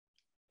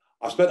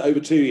I've spent over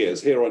 2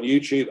 years here on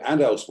YouTube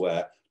and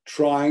elsewhere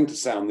trying to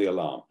sound the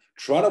alarm,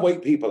 trying to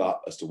wake people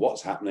up as to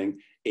what's happening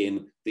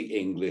in the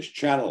English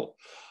Channel.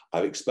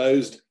 I've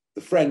exposed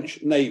the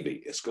French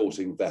Navy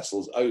escorting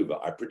vessels over.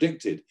 I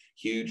predicted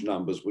huge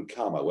numbers would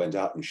come. I went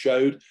out and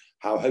showed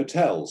how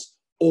hotels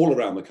all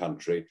around the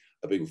country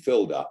are being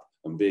filled up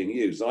and being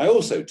used. And I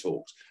also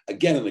talked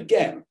again and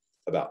again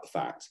about the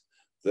fact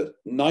that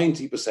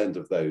 90%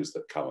 of those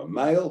that come are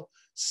male,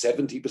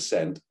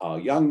 70% are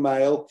young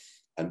male,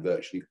 and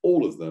virtually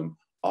all of them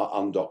are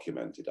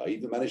undocumented. I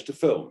even managed to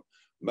film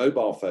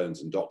mobile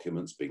phones and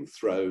documents being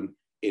thrown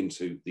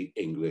into the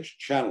English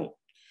Channel.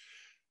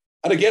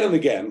 And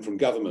again from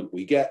government,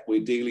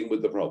 we're dealing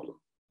with the problem.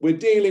 We're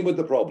dealing with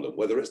the problem,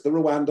 whether it's the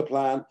Rwanda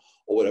plan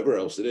or whatever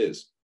else it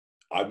is.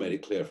 I've made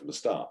it clear from the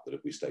start that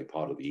if we stay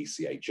part of the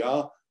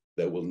ECHR,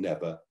 there will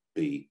never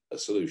be a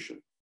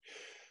solution.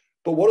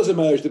 But what has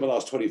emerged in the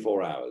last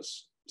 24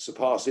 hours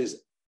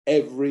surpasses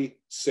every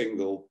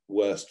single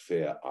worst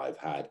fear I've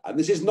had. And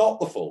this is not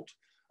the fault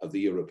of the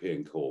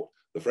European Court,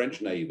 the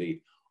French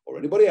Navy, or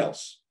anybody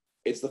else.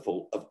 It's the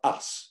fault of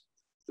us,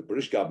 the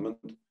British government,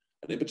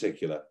 and in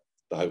particular,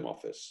 the Home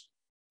Office.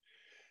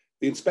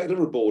 The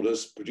Inspector of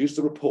Borders produced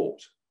a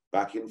report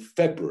back in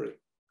February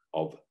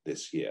of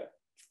this year.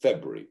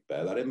 February,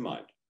 bear that in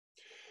mind.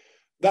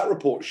 That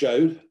report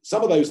showed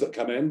some of those that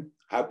come in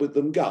have with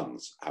them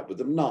guns, have with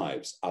them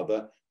knives,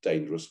 other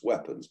dangerous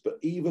weapons. But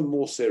even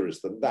more serious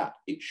than that,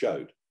 it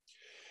showed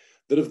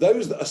that of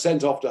those that are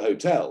sent off to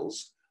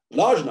hotels,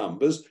 large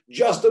numbers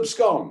just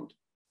abscond.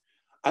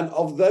 And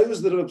of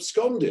those that have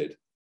absconded,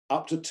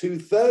 up to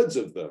 2/3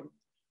 of them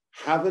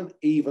haven't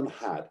even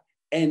had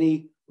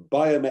any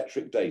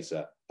biometric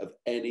data of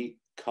any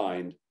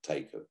kind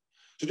taken.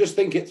 So just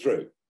think it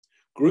through.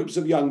 Groups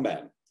of young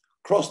men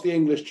cross the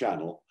English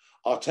Channel,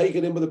 are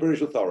taken in with the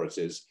British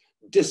authorities,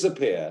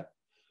 disappear.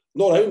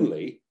 Not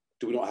only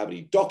do we not have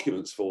any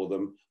documents for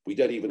them, we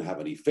don't even have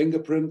any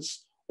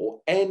fingerprints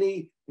or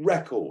any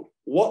record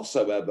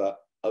whatsoever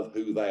of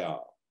who they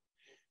are.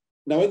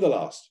 Now, in the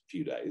last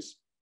few days,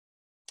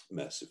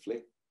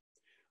 mercifully,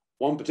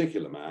 one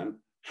particular man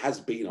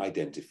has been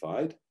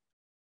identified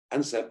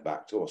and sent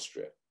back to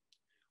Austria,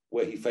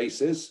 where he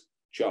faces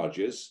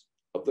charges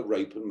of the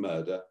rape and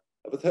murder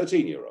of a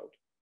 13-year-old.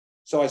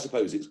 So I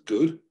suppose it's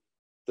good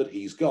that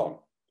he's gone.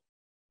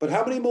 But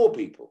how many more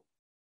people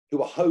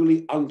who are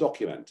wholly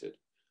undocumented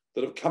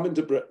that have come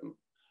into Britain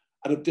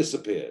and have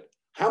disappeared,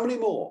 how many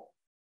more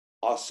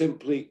are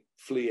simply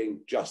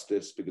fleeing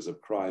justice because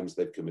of crimes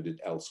they've committed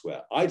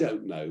elsewhere? I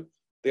don't know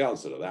the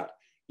answer to that.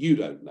 You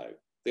don't know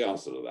the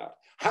answer to that.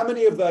 How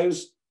many of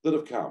those that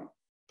have come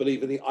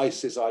believe in the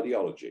ISIS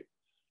ideology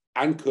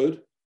and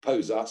could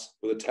pose us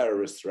with a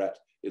terrorist threat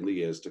in the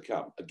years to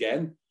come?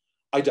 Again,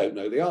 I don't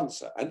know the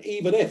answer. And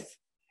even if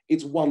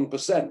it's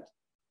 1%,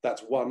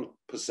 that's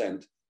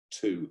 1%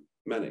 too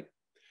many.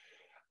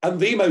 And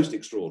the most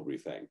extraordinary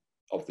thing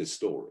of this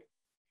story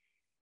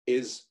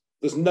is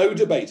there's no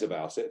debate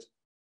about it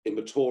in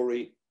the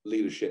Tory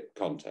leadership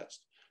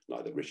contest.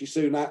 Neither Rishi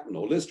Sunak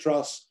nor Liz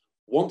Truss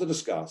want to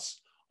discuss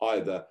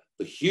either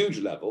the huge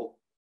level,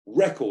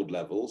 record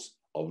levels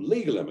of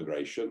legal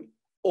immigration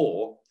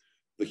or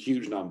the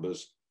huge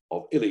numbers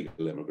of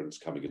illegal immigrants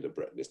coming into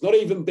Britain. It's not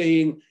even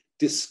being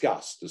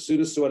discussed. As soon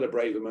as Suella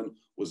Braverman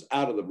was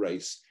out of the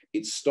race,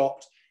 it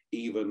stopped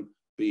even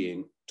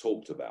being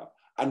talked about.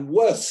 And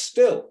worse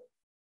still,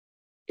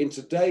 in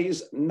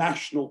today's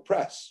national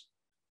press,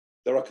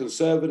 there are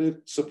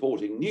conservative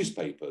supporting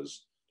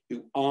newspapers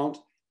who aren't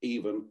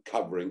even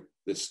covering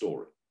this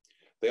story.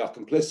 They are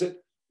complicit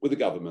with the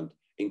government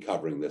in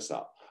covering this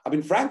up. I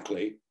mean,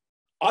 frankly,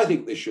 I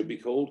think this should be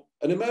called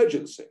an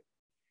emergency.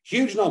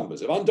 Huge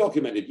numbers of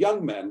undocumented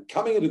young men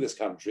coming into this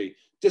country,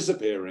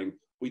 disappearing.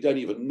 We don't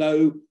even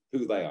know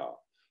who they are.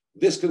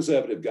 This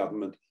Conservative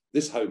government,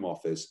 this Home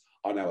Office,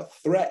 are now a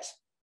threat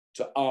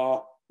to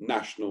our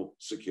national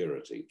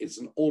security. It's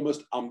an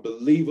almost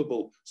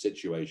unbelievable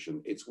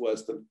situation. It's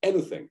worse than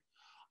anything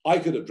I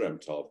could have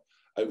dreamt of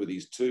over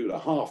these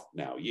 2.5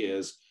 now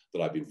years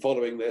that I've been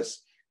following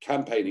this,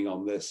 campaigning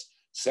on this,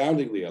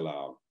 sounding the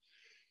alarm.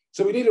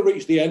 So we need to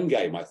reach the end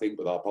game, I think,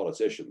 with our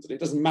politicians. And it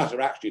doesn't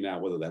matter actually now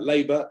whether they're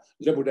Labour,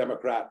 Liberal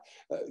Democrat,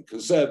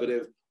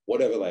 Conservative,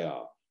 whatever they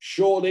are.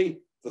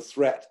 Surely the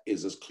threat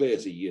is as clear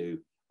to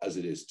you as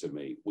it is to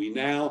me. We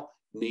now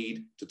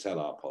need to tell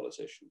our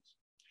politicians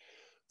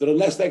that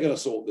unless they're going to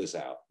sort this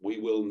out, we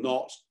will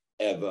not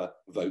ever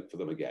vote for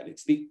them again.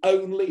 It's the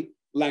only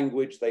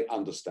language they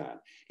understand.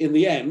 In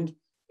the end,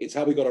 it's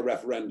how we got a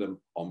referendum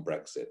on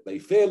Brexit. They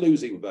fear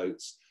losing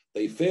votes.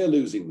 They fear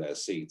losing their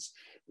seats.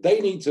 They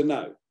need to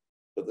know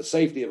that the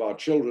safety of our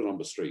children on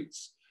the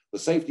streets, the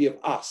safety of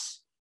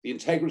us, the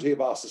integrity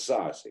of our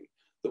society,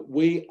 that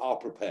we are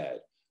prepared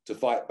to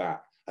fight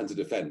back and to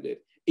defend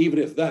it, even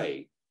if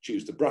they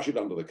choose to brush it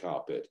under the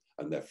carpet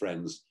and their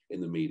friends in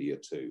the media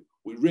too.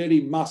 We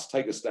really must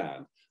take a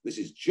stand. This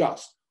is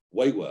just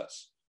way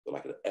worse than I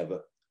could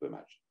ever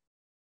imagine.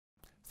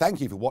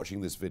 Thank you for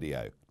watching this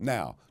video.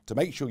 Now, to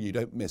make sure you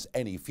don't miss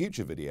any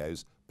future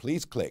videos,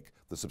 please click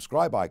the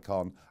subscribe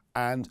icon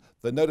and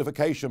the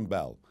notification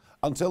bell.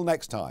 Until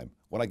next time,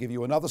 when I give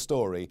you another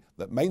story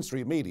that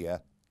mainstream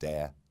media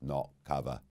dare not cover.